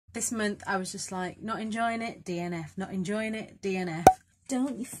This month I was just like, not enjoying it, DNF, not enjoying it, DNF.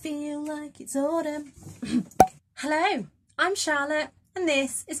 Don't you feel like it's autumn? Hello, I'm Charlotte and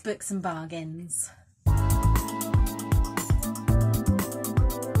this is Books and Bargains.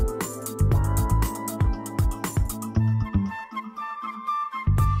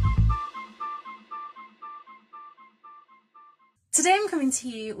 Today I'm coming to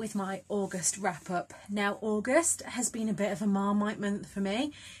you with my August wrap-up. Now, August has been a bit of a Marmite month for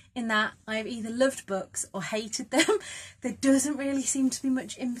me in that I've either loved books or hated them. There doesn't really seem to be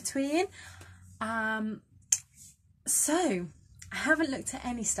much in between. So I haven't looked at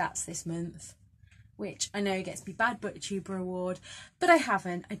any stats this month, which I know gets me bad booktuber award, but I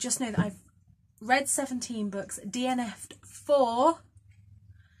haven't. I just know that I've read 17 books, DNF'd 4.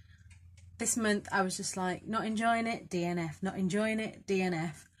 This month I was just like, not enjoying it, DNF, not enjoying it,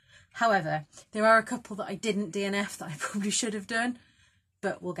 DNF. However, there are a couple that I didn't DNF that I probably should have done,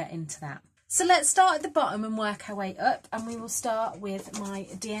 but we'll get into that. So let's start at the bottom and work our way up, and we will start with my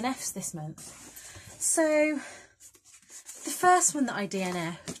DNFs this month. So the first one that I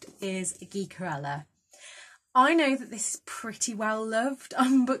DNF'd is Geekerella. I know that this is pretty well loved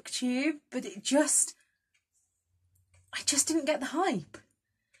on BookTube, but I just didn't get the hype.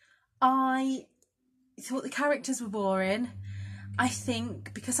 I thought the characters were boring. I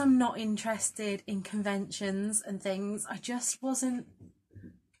think because I'm not interested in conventions and things, I just wasn't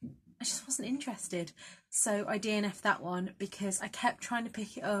interested. So I DNF'd that one because I kept trying to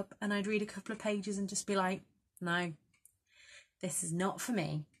pick it up and I'd read a couple of pages and just be like, no, this is not for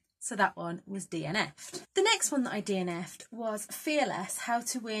me. So that one was DNF'd. The next one that I DNF'd was Fearless, How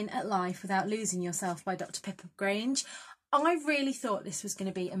to Win at Life Without Losing Yourself by Dr. Pippa Grange. I really thought this was going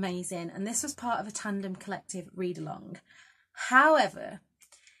to be amazing, and this was part of a tandem collective read-along. However,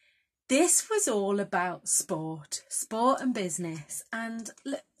 this was all about sport and business, and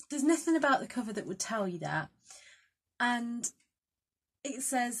look, there's nothing about the cover that would tell you that. And it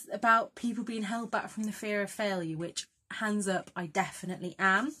says about people being held back from the fear of failure, which, hands up, I definitely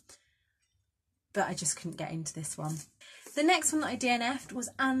am, but I just couldn't get into this one. The next one that I DNF'd was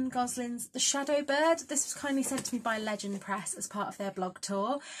Anne Gosling's The Shadow Bird. This was kindly sent to me by Legend Press as part of their blog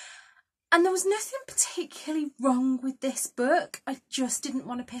tour. And there was nothing particularly wrong with this book. I just didn't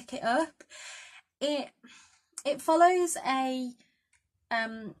want to pick it up. It follows a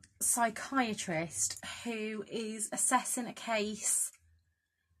psychiatrist who is assessing a case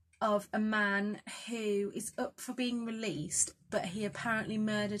of a man who is up for being released, but he apparently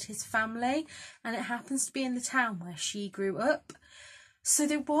murdered his family, and it happens to be in the town where she grew up. So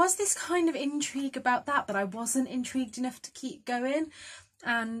there was this kind of intrigue about that, but I wasn't intrigued enough to keep going.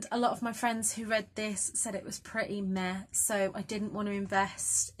 And a lot of my friends who read this said it was pretty meh, so I didn't want to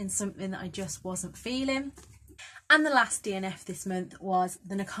invest in something that I just wasn't feeling. And the last DNF this month was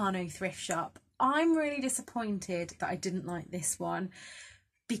The Nakano Thrift Shop. I'm really disappointed that I didn't like this one,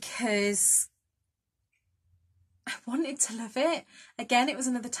 because I wanted to love it. Again, it was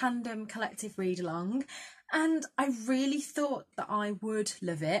another tandem collective read-along, and I really thought that I would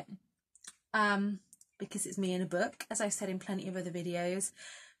love it, because it's me in a book, as I've said in plenty of other videos,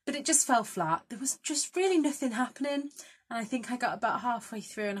 but it just fell flat. There was just really nothing happening, and I think I got about halfway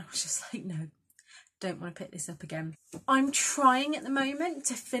through and I was just like, no, don't want to pick this up again. I'm trying at the moment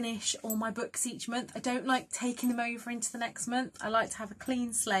to finish all my books each month. I don't like taking them over into the next month. I like to have a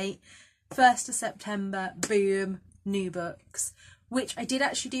clean slate. 1st of September, boom, new books, which I did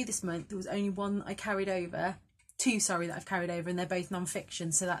actually do this month. There was only one that I carried over, two, sorry, that I've carried over, and they're both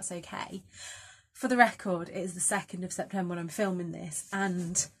non-fiction, so that's okay. For the record, it is the 2nd of September when I'm filming this,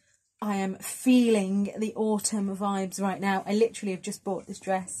 and I am feeling the autumn vibes right now. I literally have just bought this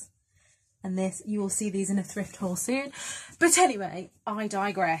dress and this. You will see these in a thrift haul soon. But anyway, I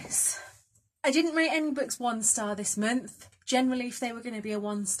digress. I didn't rate any books 1 star this month. Generally, if they were going to be a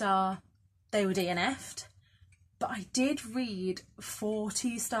 1 star, they were DNF'd. But I did read 4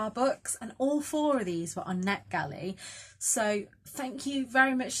 2-star books, and all 4 of these were on NetGalley. So thank you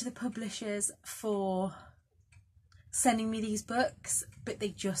very much to the publishers for sending me these books, but they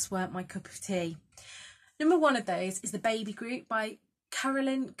just weren't my cup of tea. Number 1 of those is The Baby Group by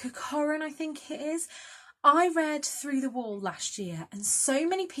Caroline Corcoran, I think it is. I read Through the Wall last year, and so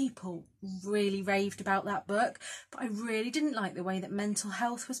many people really raved about that book, but I really didn't like the way that mental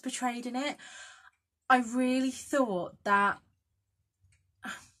health was portrayed in it. I really thought that,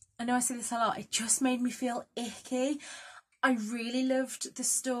 I know I say this a lot, it just made me feel icky. I really loved the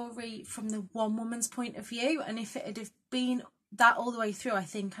story from the one woman's point of view, and if it had have been that all the way through, I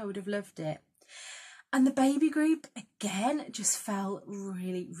think I would have loved it. And The Baby Group, again, just felt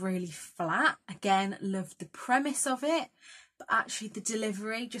really, really flat. Again, loved the premise of it, but actually the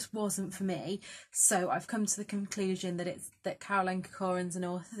delivery just wasn't for me. So I've come to the conclusion that Caroline Corcoran's an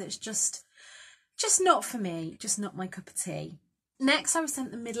author that's just not for me, just not my cup of tea. Next, I was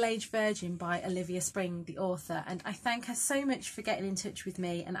sent The Middle-Aged Virgin by Olivia Spring, the author, and I thank her so much for getting in touch with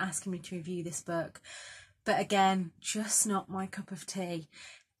me and asking me to review this book. But again, just not my cup of tea.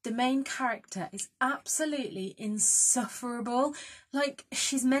 The main character is absolutely insufferable. Like,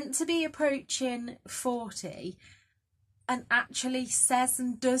 she's meant to be approaching 40 and actually says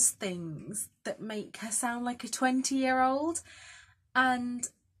and does things that make her sound like a 20-year-old. And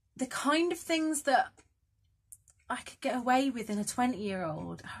the kind of things that I could get away with in a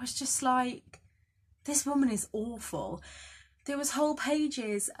 20-year-old, I was just like, this woman is awful. There was whole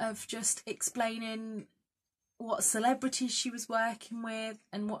pages of just explaining what celebrities she was working with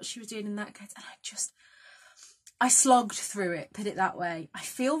and what she was doing in that case, and I slogged through it, put it that way. I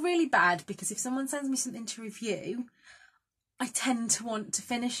feel really bad because if someone sends me something to review, I tend to want to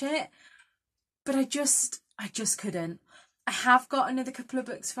finish it, but I just couldn't. I have got another couple of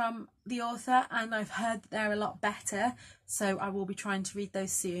books from the author and I've heard that they're a lot better, so I will be trying to read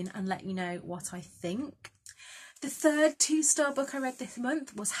those soon and let you know what I think. The third 2-star book I read this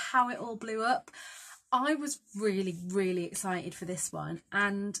month was How It All Blew Up. I was really, really excited for this one,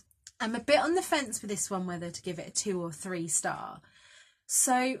 and I'm a bit on the fence with this one whether to give it a 2 or 3 star.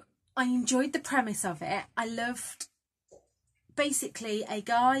 So I enjoyed the premise of it. I loved, basically, a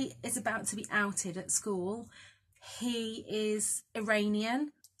guy is about to be outed at school. He is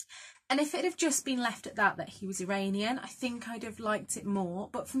Iranian, and if it had just been left at that he was Iranian, I think I'd have liked it more.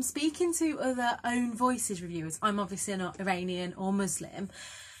 But from speaking to other Own Voices reviewers, I'm obviously not Iranian or Muslim,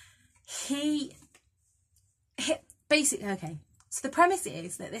 he basically, okay, so the premise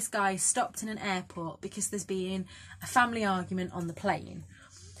is that this guy stopped in an airport because there's been a family argument on the plane,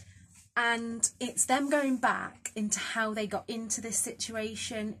 and it's them going back into how they got into this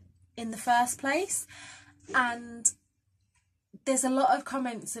situation in the first place. And there's a lot of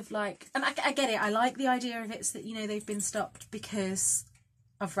comments of like, and I get it, I like the idea of it, that, you know, they've been stopped because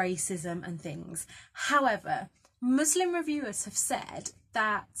of racism and things. However, Muslim reviewers have said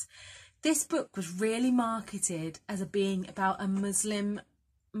that this book was really marketed as being about a Muslim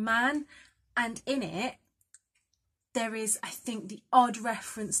man, and in it there is, I think, the odd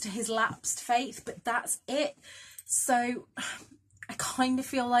reference to his lapsed faith, but that's it. So I kind of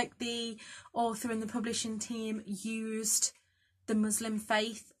feel like the author and the publishing team used the Muslim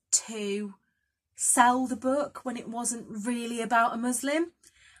faith to sell the book when it wasn't really about a Muslim.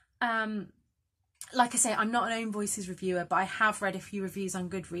 Like I say, I'm not an Own Voices reviewer, but I have read a few reviews on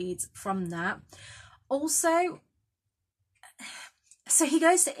Goodreads from that. Also, so he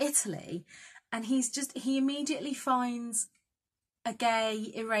goes to Italy and he immediately finds a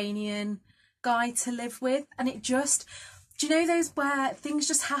gay Iranian guy to live with, and it just, do you know those where things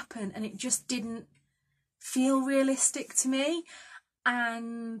just happen and it just didn't feel realistic to me?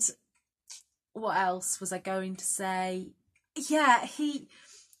 And what else was I going to say? Yeah,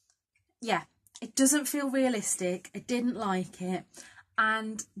 it doesn't feel realistic. I didn't like it.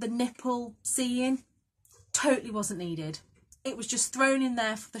 And the nipple scene totally wasn't needed. It was just thrown in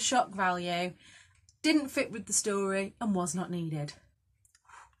there for the shock value, didn't fit with the story and was not needed.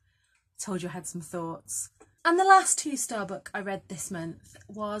 Told you I had some thoughts. And the last 2-star book I read this month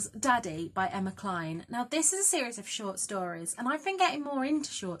was Daddy by Emma Cline. Now, this is a series of short stories, and I've been getting more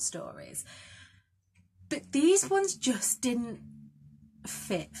into short stories, but these ones just didn't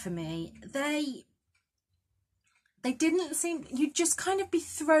fit for me. They didn't seem, you'd just kind of be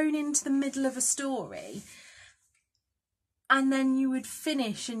thrown into the middle of a story and then you would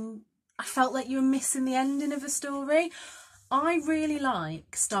finish and I felt like you were missing the ending of a story. I really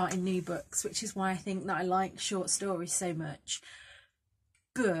like starting new books, which is why I think that I like short stories so much,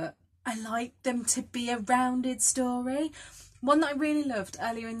 but I like them to be a rounded story. One that I really loved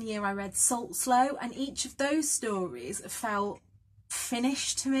earlier in the year, I read Salt Slow, and each of those stories felt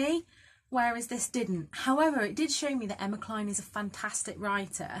finished to me, whereas this didn't. However, it did show me that Emma Cline is a fantastic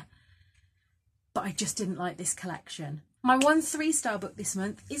writer, but I just didn't like this collection. My 1 3-star book this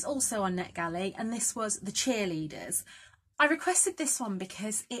month is also on NetGalley, and this was The Cheerleaders. I requested this one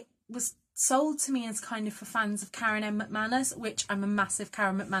because it was sold to me as kind of for fans of Karen M. McManus, which I'm a massive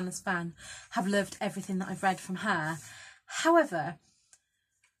Karen McManus fan, have loved everything that I've read from her. However,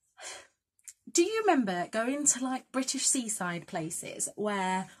 do you remember going to like British seaside places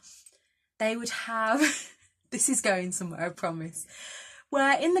where they would have, this is going somewhere, I promise,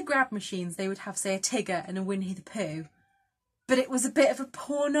 where in the grab machines they would have, say, a Tigger and a Winnie the Pooh, but it was a bit of a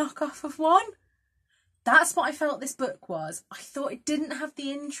poor knockoff of one? That's what I felt this book was. I thought it didn't have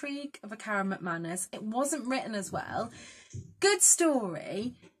the intrigue of a Karen McManus. It wasn't written as well. Good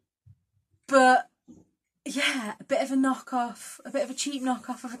story, but yeah, a bit of a knockoff, a bit of a cheap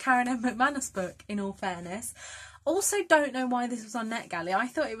knockoff of a Karen M. McManus book, in all fairness. Also, don't know why this was on NetGalley. I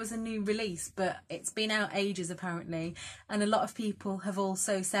thought it was a new release, but it's been out ages apparently, and a lot of people have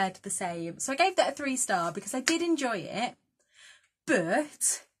also said the same. So I gave that a 3-star because I did enjoy it,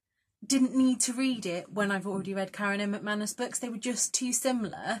 but didn't need to read it when I've already read Karen M. McManus books. They were just too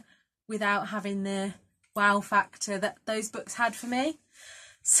similar without having the wow factor that those books had for me.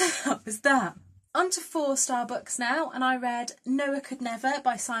 So that was that. On to 4-star books now, and I read Noah Could Never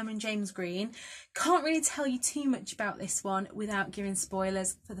by Simon James Green. Can't really tell you too much about this one without giving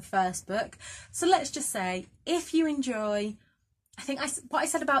spoilers for the first book. So let's just say, if you enjoy, what I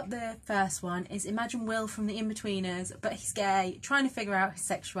said about the first one is imagine Will from The In-Betweeners, but he's gay, trying to figure out his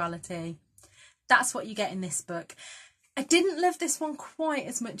sexuality. That's what you get in this book. I didn't love this one quite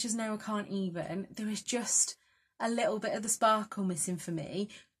as much as Noah Can't Even. There was just a little bit of the sparkle missing for me,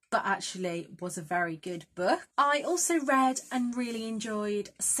 but actually was a very good book. I also read and really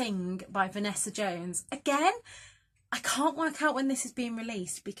enjoyed Sing by Vanessa Jones. Again, I can't work out when this is being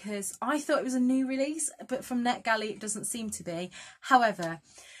released because I thought it was a new release, but from NetGalley it doesn't seem to be. However,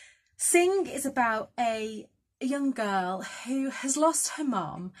 Sing is about a young girl who has lost her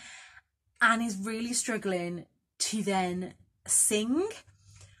mom and is really struggling to then sing.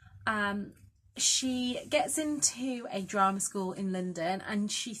 She gets into a drama school in London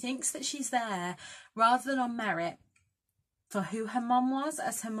and she thinks that she's there rather than on merit for who her mum was,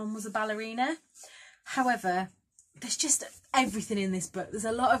 as her mum was a ballerina. However, there's just everything in this book. There's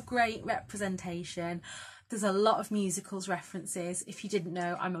a lot of great representation. There's a lot of musicals references. If you didn't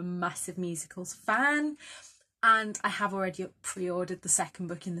know, I'm a massive musicals fan. And I have already pre-ordered the second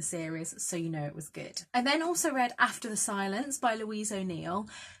book in the series, so you know it was good. I then also read After the Silence by Louise O'Neill.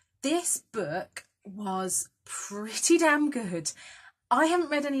 This book was pretty damn good. I haven't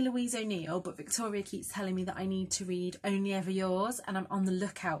read any Louise O'Neill, but Victoria keeps telling me that I need to read Only Ever Yours, and I'm on the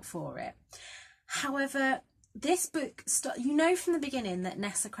lookout for it. However, this book, you know from the beginning that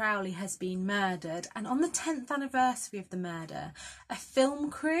Nessa Crowley has been murdered, and on the 10th anniversary of the murder, a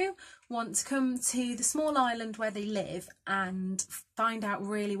film crew want to come to the small island where they live and find out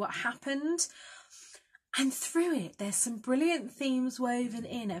really what happened. And through it, there's some brilliant themes woven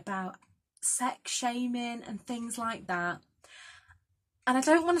in about sex shaming and things like that. And I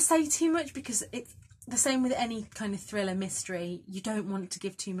don't want to say too much because it's the same with any kind of thriller mystery. You don't want to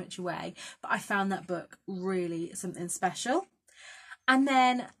give too much away. But I found that book really something special. And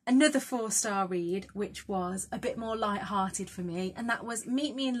then another 4-star read, which was a bit more light-hearted for me, and that was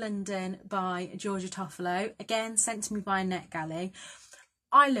Meet Me in London by Georgia Toffolo, again sent to me by NetGalley.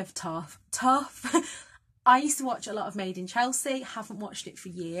 I love Toff. I used to watch a lot of Made in Chelsea, haven't watched it for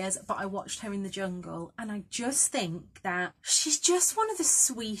years, but I watched her in The Jungle, and I just think that she's just one of the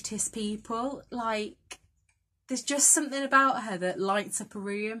sweetest people. Like, there's just something about her that lights up a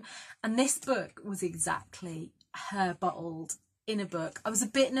room, and this book was exactly her bottled in a book. I was a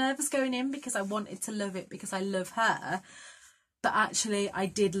bit nervous going in because I wanted to love it because I love her, but actually I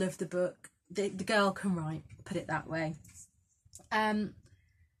did love the book. The girl can write, put it that way.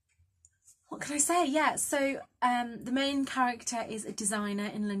 What can I say? Yeah, so the main character is a designer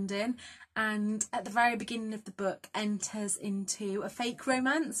in London, and at the very beginning of the book enters into a fake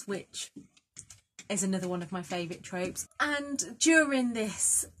romance, which is another one of my favourite tropes. And during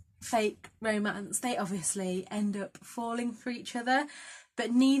this fake romance, they obviously end up falling for each other,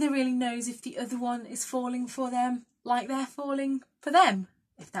 but neither really knows if the other one is falling for them like they're falling for them,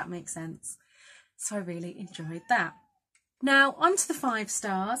 if that makes sense. So I really enjoyed that. Now, on to the 5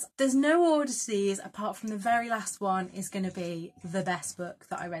 stars. There's no oddities apart from the very last one is going to be the best book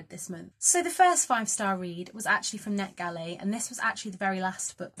that I read this month. So the first 5-star read was actually from NetGalley, and this was actually the very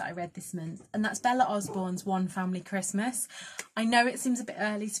last book that I read this month, and that's Bella Osborne's One Family Christmas. I know it seems a bit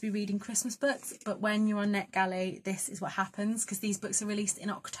early to be reading Christmas books, but when you're on NetGalley, this is what happens, because these books are released in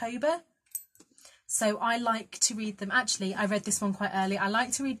October. So I like to read them. Actually, I read this one quite early. I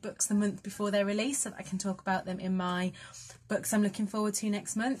like to read books the month before they're released so that I can talk about them in my books I'm looking forward to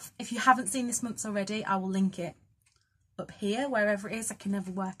next month. If you haven't seen this month's already, I will link it up here, wherever it is. I can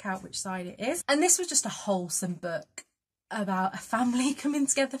never work out which side it is. And this was just a wholesome book about a family coming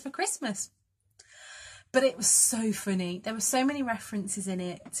together for Christmas. But it was so funny. There were so many references in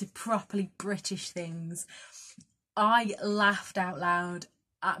it to properly British things. I laughed out loud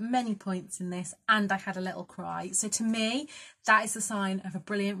at many points in this, and I had a little cry. So to me, that is a sign of a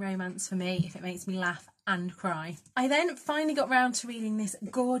brilliant romance for me, if it makes me laugh and cry. I then finally got round to reading this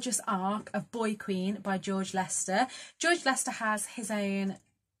gorgeous arc of Boy Queen by George Lester. George Lester has his own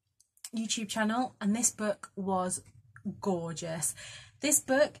YouTube channel, and this book was gorgeous. This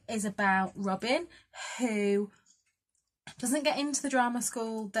book is about Robin, who doesn't get into the drama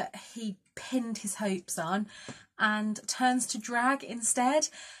school that he pinned his hopes on and turns to drag instead.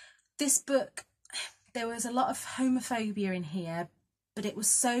 This book, there was a lot of homophobia in here, but it was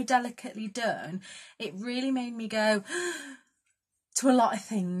so delicately done. It really made me go to a lot of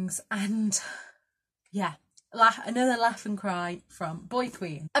things, and yeah, another laugh and cry from Boy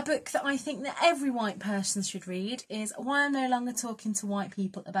Queen. A book that I think that every white person should read is Why I'm No Longer Talking to White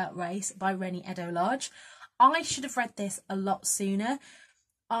People About Race by Rennie Edo-Lodge. I should have read this a lot sooner.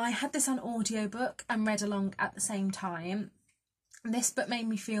 I had this on audiobook and read along at the same time. This book made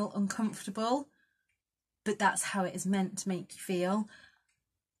me feel uncomfortable, but that's how it is meant to make you feel.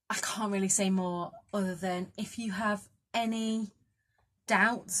 I can't really say more other than if you have any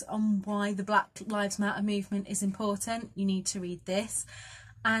doubts on why the Black Lives Matter movement is important, you need to read this.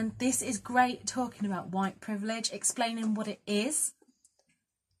 And this is great talking about white privilege, explaining what it is.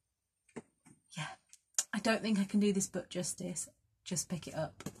 Yeah, I don't think I can do this book justice. Just pick it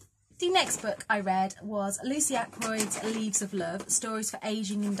up. The next book I read was Lucy Ackroyd's Leaves of Love, Stories for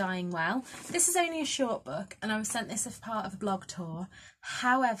Ageing and Dying Well. This is only a short book, and I was sent this as part of a blog tour.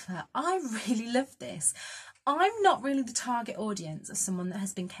 However, I really loved this. I'm not really the target audience of someone that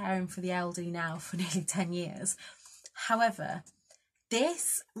has been caring for the elderly now for nearly 10 years. However,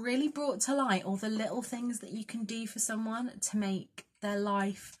 this really brought to light all the little things that you can do for someone to make their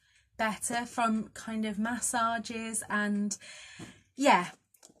life better, from kind of massages and yeah.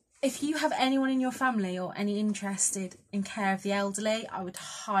 If you have anyone in your family or any interested in care of the elderly, I would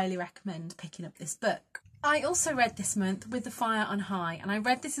highly recommend picking up this book. I also read this month With the Fire on High, and I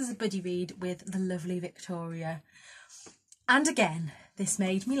read this as a buddy read with the lovely Victoria. And again, this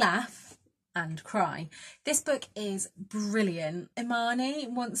made me laugh and cry. This book is brilliant. Imani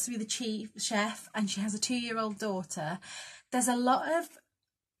wants to be the chief chef and she has a 2-year-old daughter. There's a lot of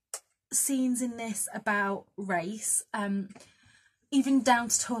scenes in this about race, even down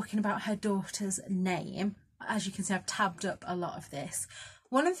to talking about her daughter's name. As you can see, I've tabbed up a lot of this.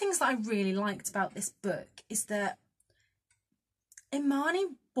 One of the things that I really liked about this book is that Imani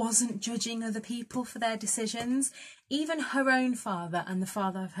wasn't judging other people for their decisions. Even her own father and the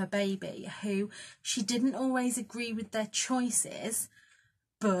father of her baby, who she didn't always agree with their choices,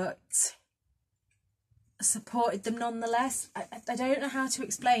 but supported them nonetheless. I don't know how to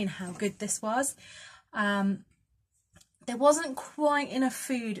explain how good this was. There wasn't quite enough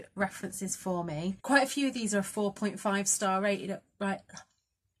food references for me. Quite a few of these are a 4.5 star rated up, right?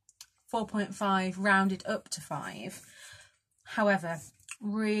 4.5 rounded up to 5. However,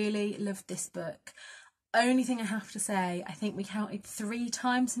 really loved this book. Only thing I have to say, I think we counted 3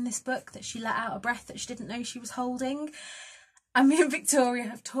 times in this book that she let out a breath that she didn't know she was holding. And me and Victoria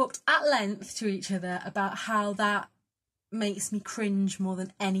have talked at length to each other about how that makes me cringe more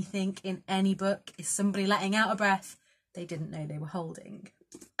than anything in any book, is somebody letting out a breath they didn't know they were holding.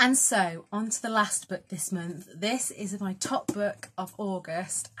 And so, on to the last book this month. This is my top book of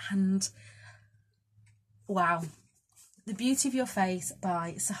August, and wow. The Beauty of Your Face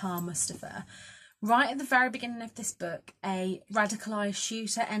by Sahar Mustafa. Right at the very beginning of this book, a radicalised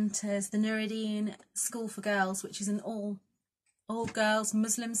shooter enters the Nuruddin School for Girls, which is an all-girls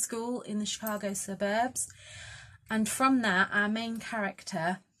Muslim school in the Chicago suburbs. And from that, our main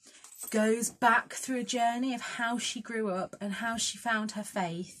character goes back through a journey of how she grew up and how she found her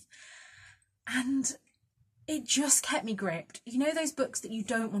faith. And it just kept me gripped. You know those books that you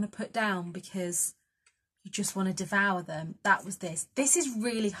don't want to put down because you just want to devour them? That was this. This is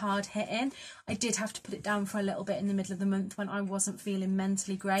really hard hitting. I did have to put it down for a little bit in the middle of the month when I wasn't feeling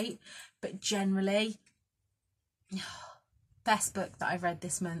mentally great. But generally, best book that I've read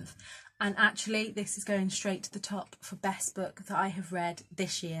this month. And actually, this is going straight to the top for best book that I have read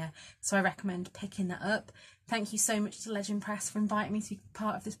this year. So I recommend picking that up. Thank you so much to Legend Press for inviting me to be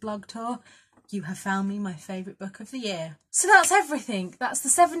part of this blog tour. You have found me my favourite book of the year. So that's everything. That's the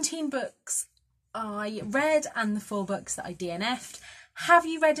 17 books I read and the 4 books that I DNF'd. Have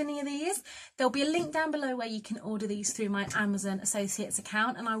you read any of these? There'll be a link down below where you can order these through my Amazon Associates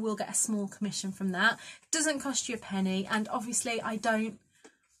account, and I will get a small commission from that. Doesn't cost you a penny, and obviously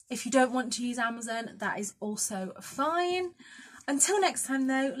if you don't want to use Amazon, that is also fine. Until next time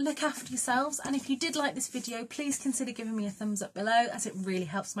though, look after yourselves, and if you did like this video, please consider giving me a thumbs up below, as it really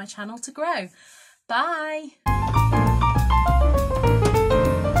helps my channel to grow. Bye!